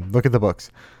pointing at them. Look at the books.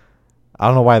 I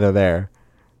don't know why they're there.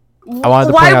 I wanted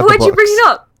to point Why out the would you bring books. it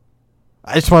up?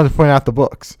 I just wanted to point out the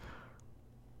books.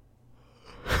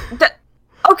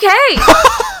 Okay.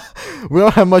 We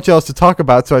don't have much else to talk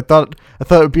about, so I thought it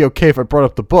would be okay if I brought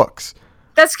up the books.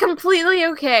 That's completely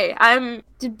okay.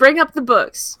 To bring up the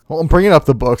books. Well, I'm bringing up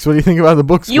the books. What do you think about the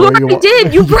books? You Glory? already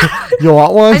did. You brought. You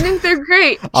want one? I think they're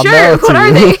great. I'll Sure. mail it to What are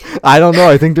you. they? I don't know.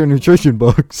 I think they're nutrition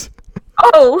books.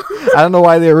 Oh. I don't know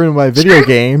why they were in my video Sure.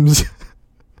 games.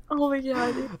 Oh my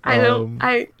god. I don't.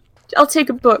 I'll take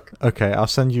a book. Okay, I'll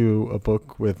send you a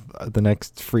book with the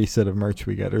next free set of merch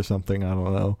we get or something. I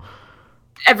don't know.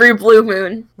 Every blue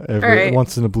moon. Alright.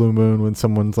 Once in a blue moon, when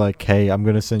someone's like, "Hey, I'm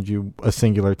gonna send you a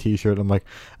singular T-shirt," I'm like,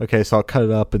 "Okay, so I'll cut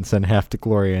it up and send half to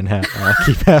Gloria and I'll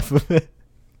keep half of it,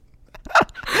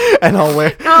 and I'll wear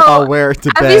it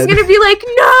to Abby's bed." gonna be like,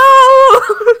 no.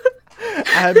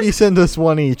 Abby, send us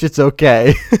one each. It's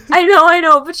okay. I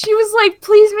know, but she was like,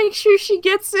 please make sure she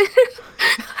gets it.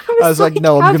 I was like,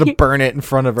 no, I'm Abby. gonna burn it in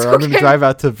front of her. It's I'm gonna okay. drive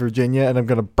out to Virginia and I'm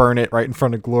gonna burn it right in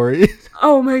front of Glory.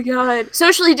 Oh my god.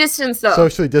 Socially distanced though.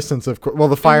 Socially distance, of course. Well,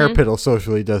 the fire pit will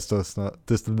socially distance.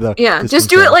 Yeah, just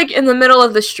do it like in the middle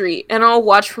of the street and I'll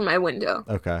watch from my window.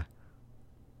 Okay.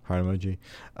 Heart emoji.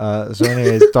 So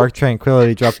anyways, Dark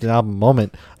Tranquillity dropped an album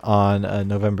Moment on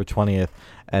November 20th.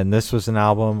 And this was an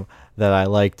album that I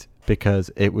liked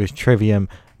because it was Trivium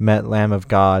met Lamb of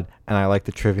God. And I liked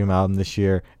the Trivium album this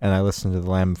year. And I listened to the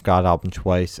Lamb of God album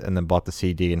twice and then bought the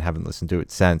CD and haven't listened to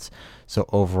it since. So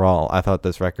overall, I thought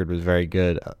this record was very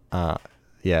good.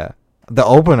 Yeah. The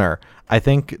opener. I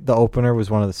think the opener was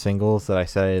one of the singles that I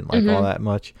said I didn't like all that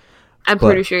much. I'm But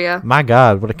pretty sure, yeah. My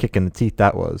God, what a kick in the teeth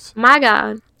that was. My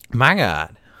god. My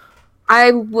God.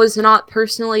 I was not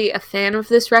personally a fan of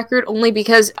this record only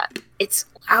because it's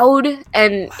loud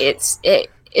and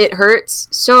it hurts.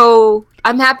 So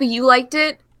I'm happy you liked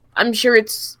it. I'm sure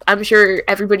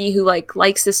everybody who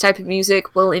likes this type of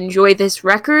music will enjoy this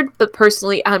record, but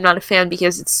personally I'm not a fan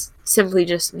because it's simply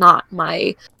just not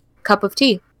my cup of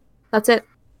tea. That's it.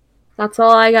 That's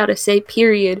all I gotta say,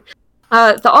 period.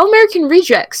 The All-American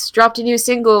Rejects dropped a new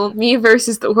single, Me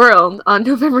Versus the World, on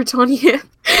November 20th.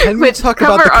 Can we talk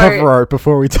about the cover art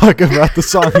before we talk about the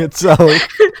song itself?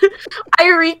 I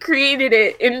recreated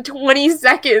it in 20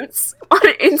 seconds on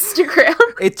Instagram.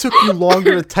 It took you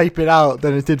longer to type it out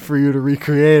than it did for you to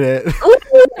recreate it.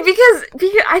 Because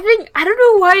I don't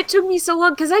know why it took me so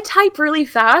long, because I type really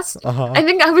fast. I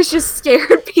think I was just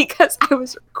scared because I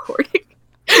was recording.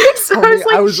 So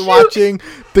I was watching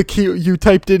the key. You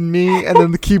typed in me, and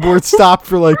then the keyboard stopped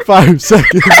for like 5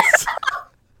 seconds.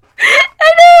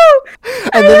 I know.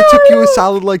 And then it took you a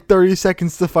solid like 30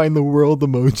 seconds to find the world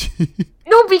emoji.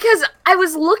 No, because I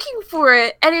was looking for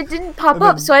it and it didn't pop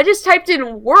up, so I just typed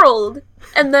in world,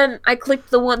 and then I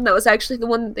clicked the one that was actually the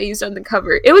one that they used on the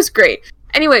cover. It was great.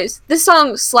 Anyways, this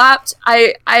song slapped.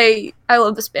 I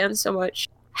love this band so much.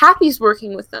 Happy's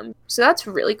working with them, so that's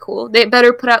really cool. They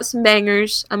better put out some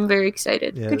bangers. I'm very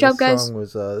excited. Yeah, good job, guys.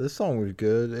 This song was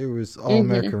good. It was All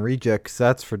American Rejects.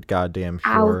 That's for goddamn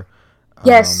sure.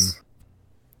 Yes.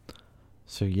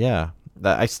 So yeah,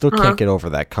 I still can't get over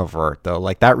that cover art though.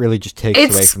 Like that really just takes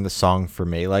away from the song for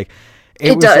me. Like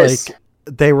it was does. like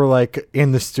they were like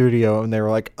in the studio and they were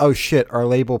like, "Oh shit, our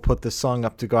label put this song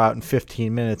up to go out in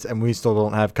 15 minutes and we still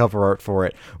don't have cover art for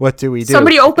it. What do we do?"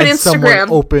 Somebody opened and Instagram. Someone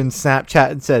opened Snapchat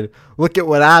and said, "Look at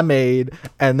what I made."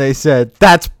 And they said,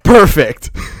 "That's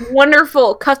perfect."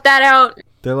 Wonderful. Cut that out.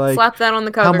 They're like, slap that on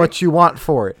the cover. "How much you want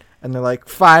for it?" And they're like,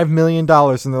 $5 million.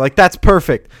 And they're like, "That's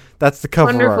perfect. That's the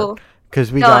cover art." Because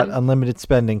we got unlimited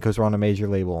spending because we're on a major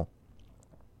label.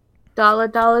 Dollar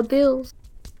bills.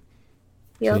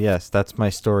 Yep. So yes, that's my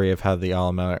story of how the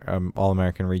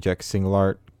All-American Rejects single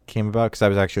art came about, because I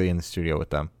was actually in the studio with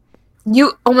them.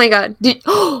 Oh my god.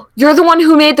 You're the one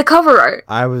who made the cover art.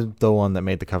 I was the one that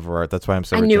made the cover art. That's why I'm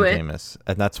so rich and famous.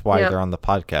 And that's why they're on the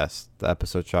podcast. The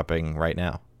episode's dropping right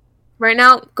now. Right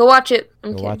now? Go watch it.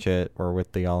 Go watch it. We're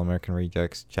with the All-American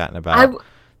Rejects chatting about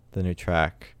the new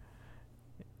track.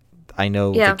 I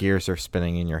know the gears are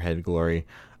spinning in your head, Glory.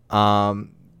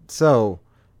 So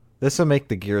this will make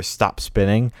the gears stop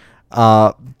spinning.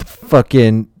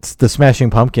 Fucking the Smashing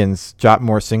Pumpkins dropped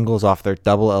more singles off their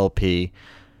double LP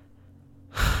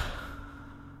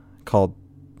called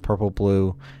Purple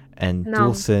Blue and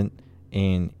Dulcet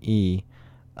in E.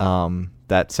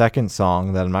 That second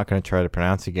song that I'm not going to try to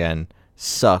pronounce again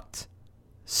sucked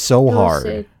so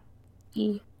hard.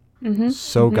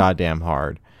 So goddamn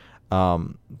hard.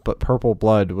 But Purple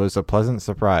Blood was a pleasant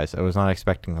surprise. I was not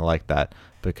expecting to like that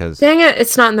because... Dang it,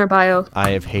 it's not in their bio.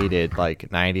 I have hated like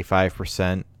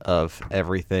 95% of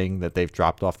everything that they've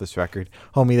dropped off this record.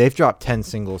 Homie, they've dropped 10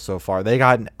 singles so far. They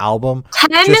got an album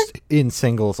 10? Just in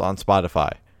singles on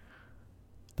Spotify.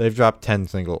 They've dropped 10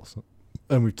 singles.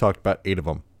 And we've talked about 8 of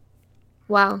them.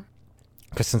 Wow.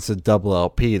 Because since the double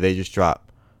LP, they just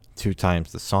drop 2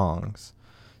 times the songs.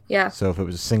 Yeah. So if it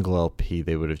was a single LP,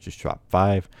 they would have just dropped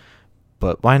 5.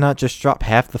 But why not just drop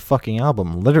half the fucking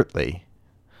album, literally?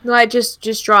 No, I just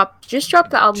drop the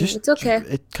album. It's okay.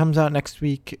 It comes out next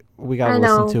week. We gotta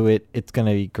listen to it. It's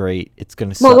gonna be great. It's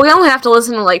gonna suck. Well, we only have to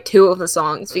listen to like 2 of the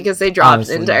songs because they dropped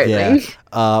the entire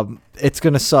thing. It's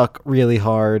gonna suck really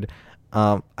hard.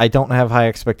 I don't have high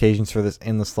expectations for this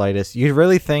in the slightest. You'd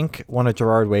really think one of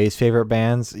Gerard Way's favorite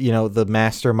bands, you know, the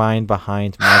mastermind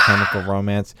behind My Chemical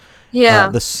Romance,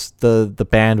 the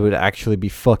band would actually be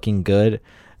fucking good.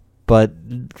 But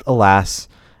alas,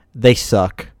 they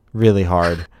suck really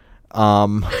hard. Oh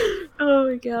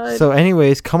my god. So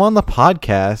anyways, come on the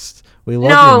podcast. We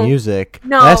love your music.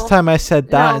 Last time I said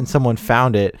that and someone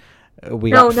found it,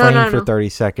 we got framed for 30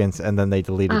 seconds and then they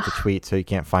deleted the tweet so you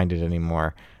can't find it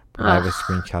anymore. But I have a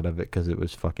screenshot of it because it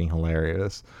was fucking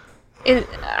hilarious.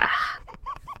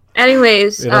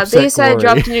 Anyways, Bayside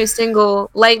dropped a new single,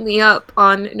 Light Me Up,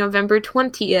 on November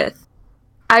 20th.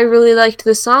 I really liked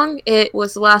the song. It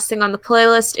was the last thing on the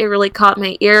playlist. It really caught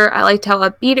my ear. I liked how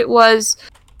upbeat it was.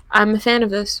 I'm a fan of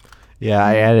this. Yeah,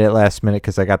 I added it last minute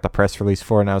because I got the press release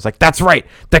for it, and I was like, that's right!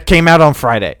 That came out on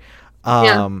Friday!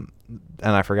 And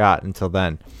I forgot until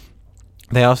then.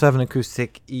 They also have an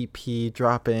acoustic EP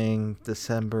dropping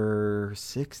December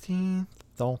 16th?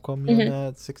 Don't call me on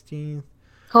that. 16th?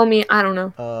 Homie, I don't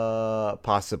know.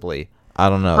 Possibly. I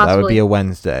don't know. That would be a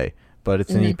Wednesday. But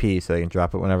it's an EP, so they can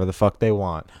drop it whenever the fuck they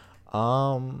want.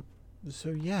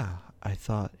 So yeah, I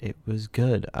thought it was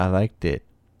good. I liked it.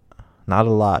 Not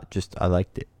a lot, just I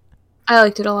liked it. I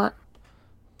liked it a lot.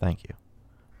 Thank you.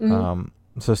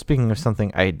 So speaking of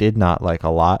something I did not like a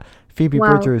lot, Phoebe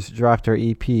Wow. Bridgers dropped her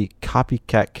EP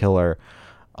Copycat Killer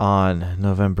on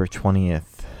November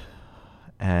 20th.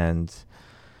 And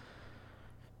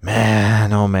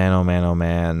man, oh man, oh man, oh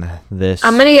man. This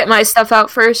I'm gonna get my stuff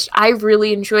out first. I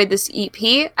really enjoyed this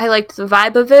EP. I liked the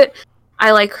vibe of it.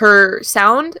 I like her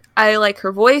sound. I like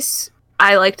her voice.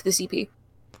 I liked this EP.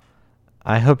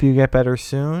 I hope you get better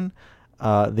soon.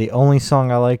 The only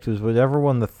song I liked was whatever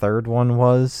one the third one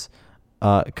was,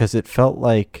 because it felt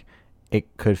like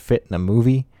it could fit in a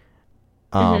movie.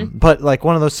 But like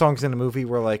one of those songs in a movie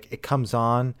where like it comes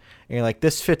on and you're like,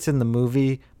 this fits in the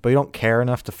movie, but you don't care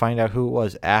enough to find out who it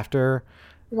was after.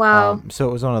 Wow. So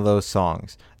it was one of those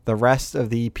songs. The rest of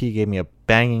the EP gave me a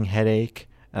banging headache,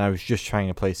 and I was just trying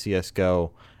to play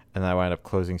CSGO, and I wound up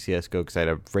closing CSGO because I had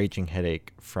a raging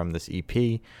headache from this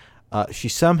EP. She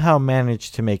somehow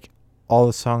managed to make all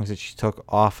the songs that she took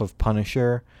off of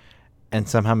Punisher and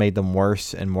somehow made them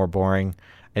worse and more boring.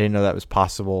 I didn't know that was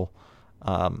possible.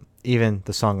 Even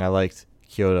the song I liked,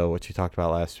 Kyoto, which we talked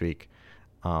about last week,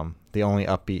 the only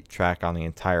upbeat track on the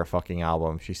entire fucking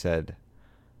album, she said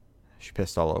she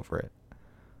pissed all over it.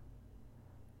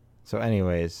 So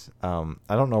anyways, I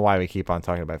don't know why we keep on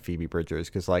talking about Phoebe Bridgers,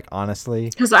 because like honestly,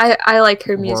 Because I like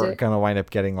her we're music. gonna wind up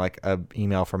getting like a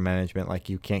email from management like,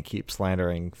 you can't keep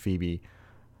slandering Phoebe.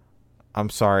 I'm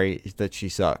sorry that she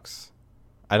sucks.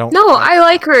 I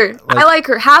like her. I like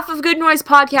her. Half of Good Noise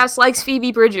Podcast likes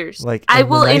Phoebe Bridgers. Like, I in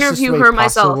the will nicest interview way her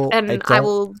myself, possible, and I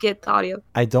will get the audio.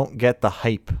 I don't get the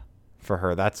hype for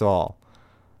her. That's all.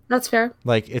 That's fair.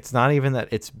 Like, it's not even that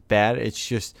it's bad. It's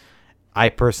just, I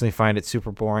personally find it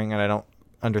super boring, and I don't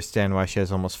understand why she has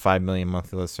almost 5 million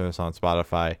monthly listeners on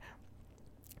Spotify.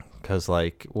 Because,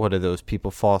 like, what do those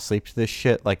people fall asleep to this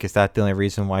shit? Like, is that the only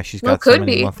reason why she's got so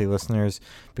many monthly listeners?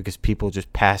 Because people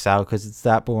just pass out because it's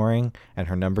that boring, and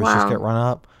her numbers just get run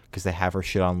up because they have her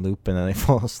shit on loop, and then they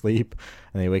fall asleep,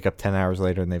 and they wake up 10 hours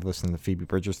later, and they've listened to Phoebe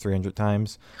Bridgers 300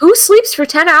 times. Who sleeps for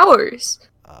 10 hours?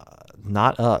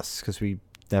 Not us, because we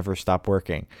never stop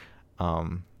working.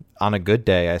 On a good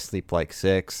day, I sleep like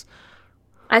 6.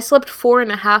 I slept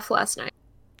 4.5 last night.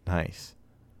 Nice.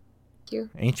 Thank you.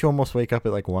 Ain't you almost wake up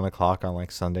at like 1 o'clock on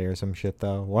like Sunday or some shit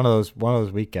though? One of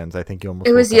those weekends, I think you almost.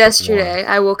 It was woke up at yesterday.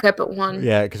 1. I woke up at 1.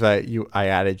 Yeah, because I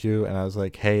added you and I was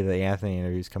like, hey, the Anthony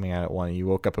interview's coming out at 1. And you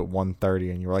woke up at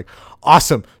 1:30 and you were like,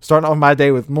 awesome, starting off my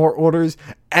day with more orders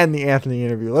and the Anthony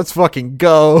interview. Let's fucking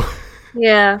go.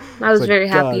 Yeah, I was like, very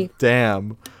happy. God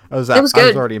damn, It was I was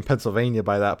good. already in Pennsylvania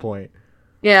by that point.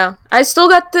 Yeah, I still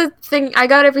got the thing. I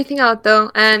got everything out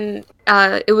though, and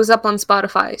it was up on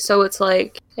Spotify. So it's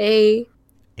like, hey,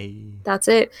 that's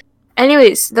it.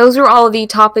 Anyways, those are all the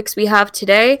topics we have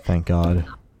today. Thank God.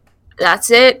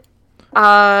 That's it.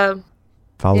 Follow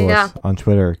us on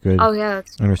Twitter. Good. Oh yeah.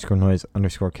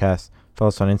 _noise_cast. Follow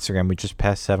us on Instagram. We just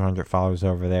passed 700 followers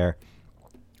over there.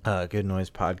 Good Noise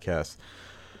Podcast.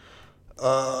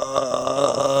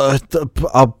 I'll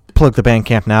plug the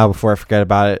Bandcamp now before I forget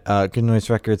about it.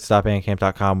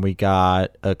 goodnoiserecords.bandcamp.com. We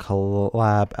got a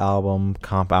collab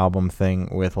comp album thing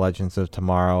with Legends of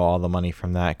Tomorrow. All the money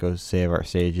from that goes to Save Our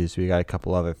Stages. We got a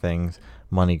couple other things.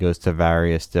 Money goes to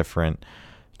various different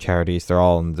charities. They're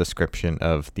all in the description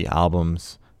of the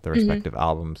albums, the respective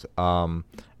albums. And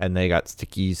they got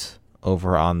stickies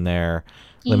over on there.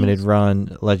 Limited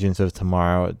Run,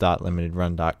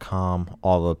 legendsoftomorrow.limitedrun.com.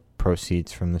 All the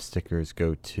proceeds from the stickers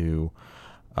go to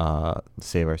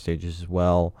Save Our Stages as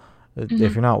well.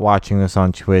 If you're not watching this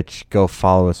on Twitch, go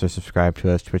follow us or subscribe to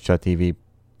us,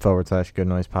 twitch.tv/Good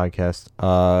Noise Podcast.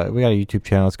 We got a YouTube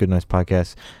channel, it's Good Noise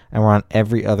Podcast, and we're on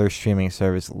every other streaming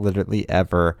service literally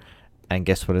ever. And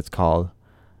guess what it's called?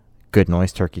 Good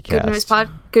Noise Turkey Cast. Good Noise Pod.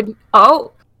 Good.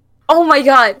 Oh my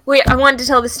God! Wait, I wanted to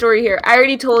tell the story here. I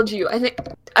already told you. I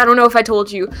don't know if I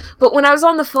told you, but when I was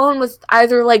on the phone with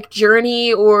either like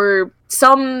Journey or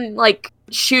some like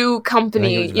shoe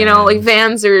company, you know, like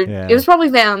Vans or it was probably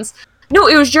Vans. No,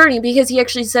 it was Journey because he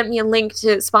actually sent me a link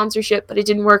to sponsorship, but it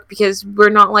didn't work because we're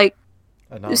not like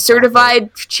a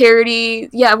certified charity.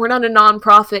 Yeah, we're not a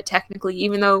non-profit technically,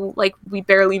 even though like we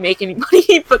barely make any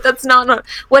money. But that's not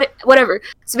whatever.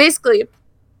 So basically.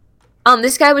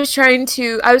 This guy was I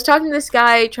was talking to this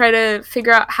guy, trying to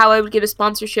figure out how I would get a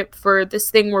sponsorship for this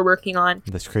thing we're working on.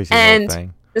 This crazy little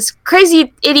thing. This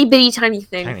crazy itty-bitty tiny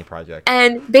thing. Tiny project.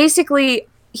 And basically,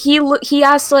 he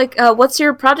asked, like, what's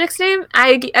your project's name?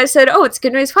 I said, oh, it's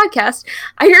Good Noise Podcast.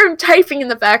 I hear him typing in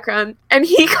the background, and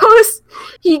he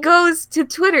goes to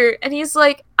Twitter, and he's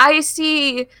like, I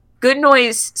see Good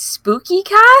Noise Spooky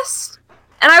Cast?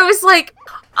 And I was like,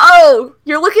 oh,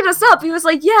 you're looking us up. He was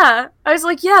like, yeah. I was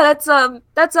like, yeah, that's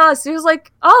us. He was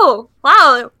like, oh,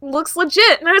 wow, it looks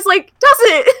legit. And I was like, does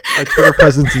it? Our Twitter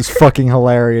presence is fucking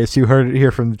hilarious. You heard it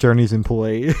here from the Journey's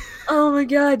employee. Oh my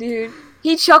god, dude.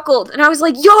 He chuckled, and I was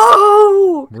like,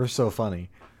 yo! We're so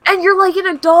funny. And you're like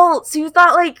an adult, so you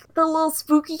thought like the little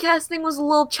spooky cast thing was a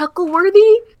little chuckle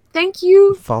worthy? Thank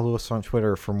you. Follow us on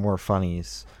Twitter for more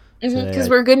funnies. Because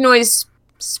we're Good Noise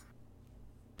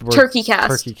Turkey Cast.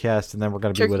 Turkey Cast, and then we're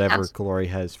going to be whatever Cast. Glory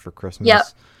has for Christmas. Yep.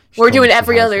 She We're told me doing she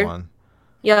every has other. one.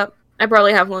 Yep. I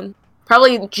probably have one.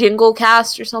 Probably Jingle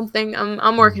Cast or something.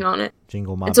 I'm working on it.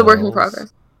 Jingle My It's a work in Bells.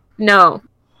 progress. No.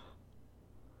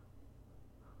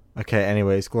 Okay,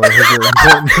 anyways, Glory has your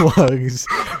important plugs.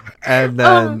 And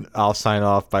then I'll sign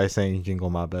off by saying Jingle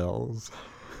My Bells.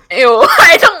 Ew,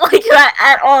 I don't like that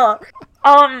at all.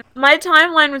 My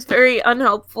timeline was very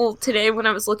unhelpful today when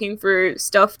I was looking for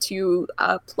stuff to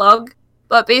plug.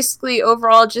 But basically,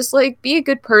 overall, just like be a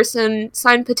good person,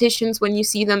 sign petitions when you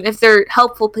see them if they're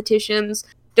helpful petitions.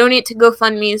 Donate to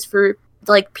GoFundMe's for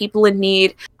like people in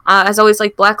need. As always,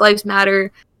 like Black Lives Matter.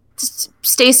 Just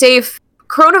stay safe.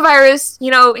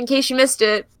 Coronavirus, in case you missed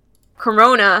it,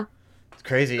 Corona. It's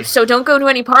crazy. So don't go to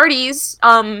any parties.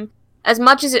 As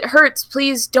much as it hurts,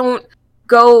 please don't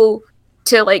go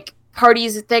to like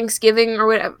parties at Thanksgiving or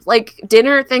whatever, like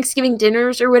Thanksgiving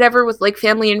dinners or whatever with like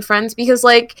family and friends, because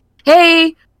like,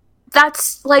 hey,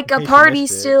 that's like a party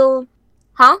still.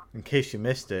 Huh? In case you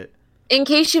missed it. In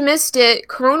case you missed it,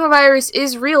 coronavirus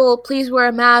is real. Please wear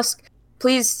a mask.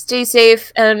 Please stay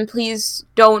safe, and please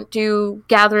don't do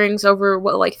gatherings over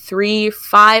 3,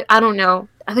 5, I don't know.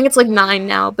 I think it's like 9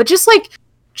 now. But just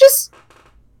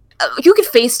you can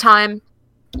FaceTime,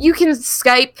 you can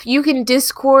Skype, you can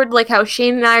Discord, like how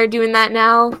Shane and I are doing that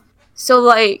now. So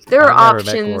like there are I've never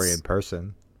options. met Glory in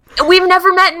person. We've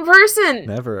never met in person.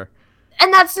 Never.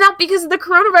 And that's not because of the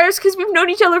coronavirus, because we've known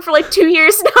each other for like 2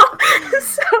 years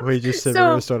now. We just said we were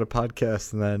going to start a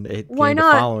podcast, and then it gained a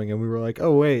following, and we were like,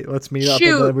 oh, wait, let's meet up.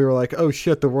 And then we were like, oh,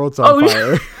 shit, the world's on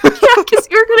fire. Yeah, because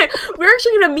we're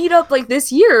actually going to meet up like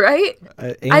this year, right?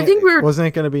 I think Wasn't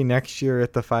it going to be next year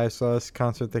at the Five Sauce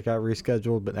concert that got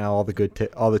rescheduled, but now all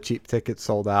the cheap tickets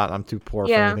sold out. I'm too poor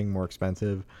for anything more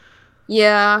expensive.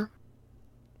 Yeah.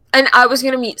 And I was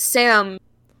going to meet Sam.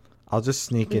 I'll just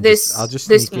sneak in. I'll just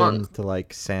sneak into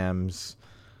like Sam's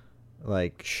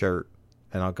like shirt,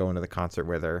 and I'll go into the concert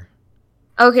with her.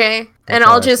 Okay, and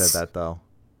I'll just. I said that though.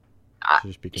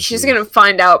 She's gonna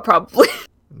find out probably.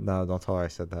 No, don't tell her I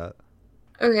said that.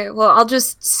 Okay, well I'll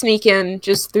just sneak in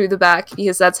just through the back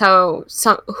because that's how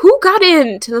who got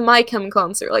into the My Chem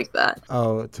concert like that?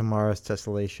 Oh, Tomorrow's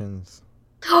Tessellations.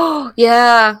 Oh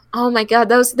yeah! Oh my god,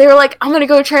 they were like, I'm gonna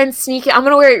go try and sneak it. I'm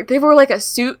gonna wear. They wore like a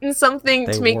suit and something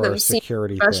to make them seem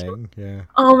security professional. thing. Yeah.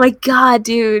 Oh my god,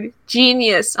 dude,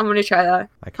 genius! I'm gonna try that.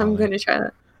 Iconic. I'm gonna try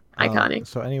that. Iconic.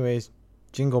 So, anyways,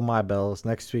 Jingle My Bells.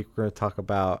 Next week we're gonna talk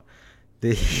about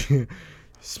the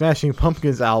Smashing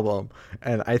Pumpkins album,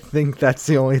 and I think that's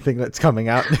the only thing that's coming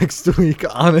out next week.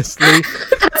 Honestly.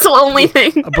 That's the only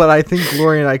thing. But I think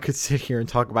Gloria and I could sit here and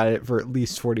talk about it for at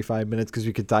least 45 minutes because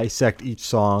we could dissect each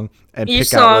song and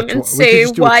pick out which and one. say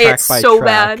why it's so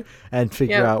bad and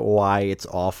figure out why it's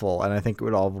awful. And I think it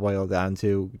would all boil down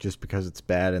to just because it's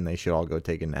bad and they should all go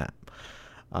take a nap.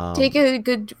 Take a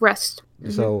good rest.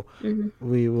 So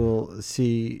we will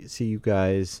see you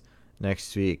guys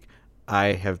next week.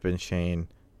 I have been Shane.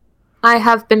 I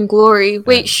have been Glory.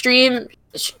 Wait, stream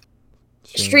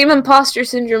Imposter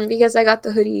Syndrome because I got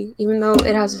the hoodie, even though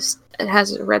it has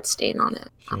a red stain on it.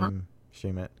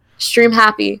 Stream it. Stream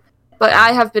Happy, but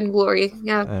I have been Glory.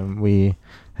 Yeah. And we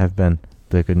have been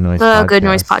the Good Noise. The Good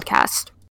Noise Podcast.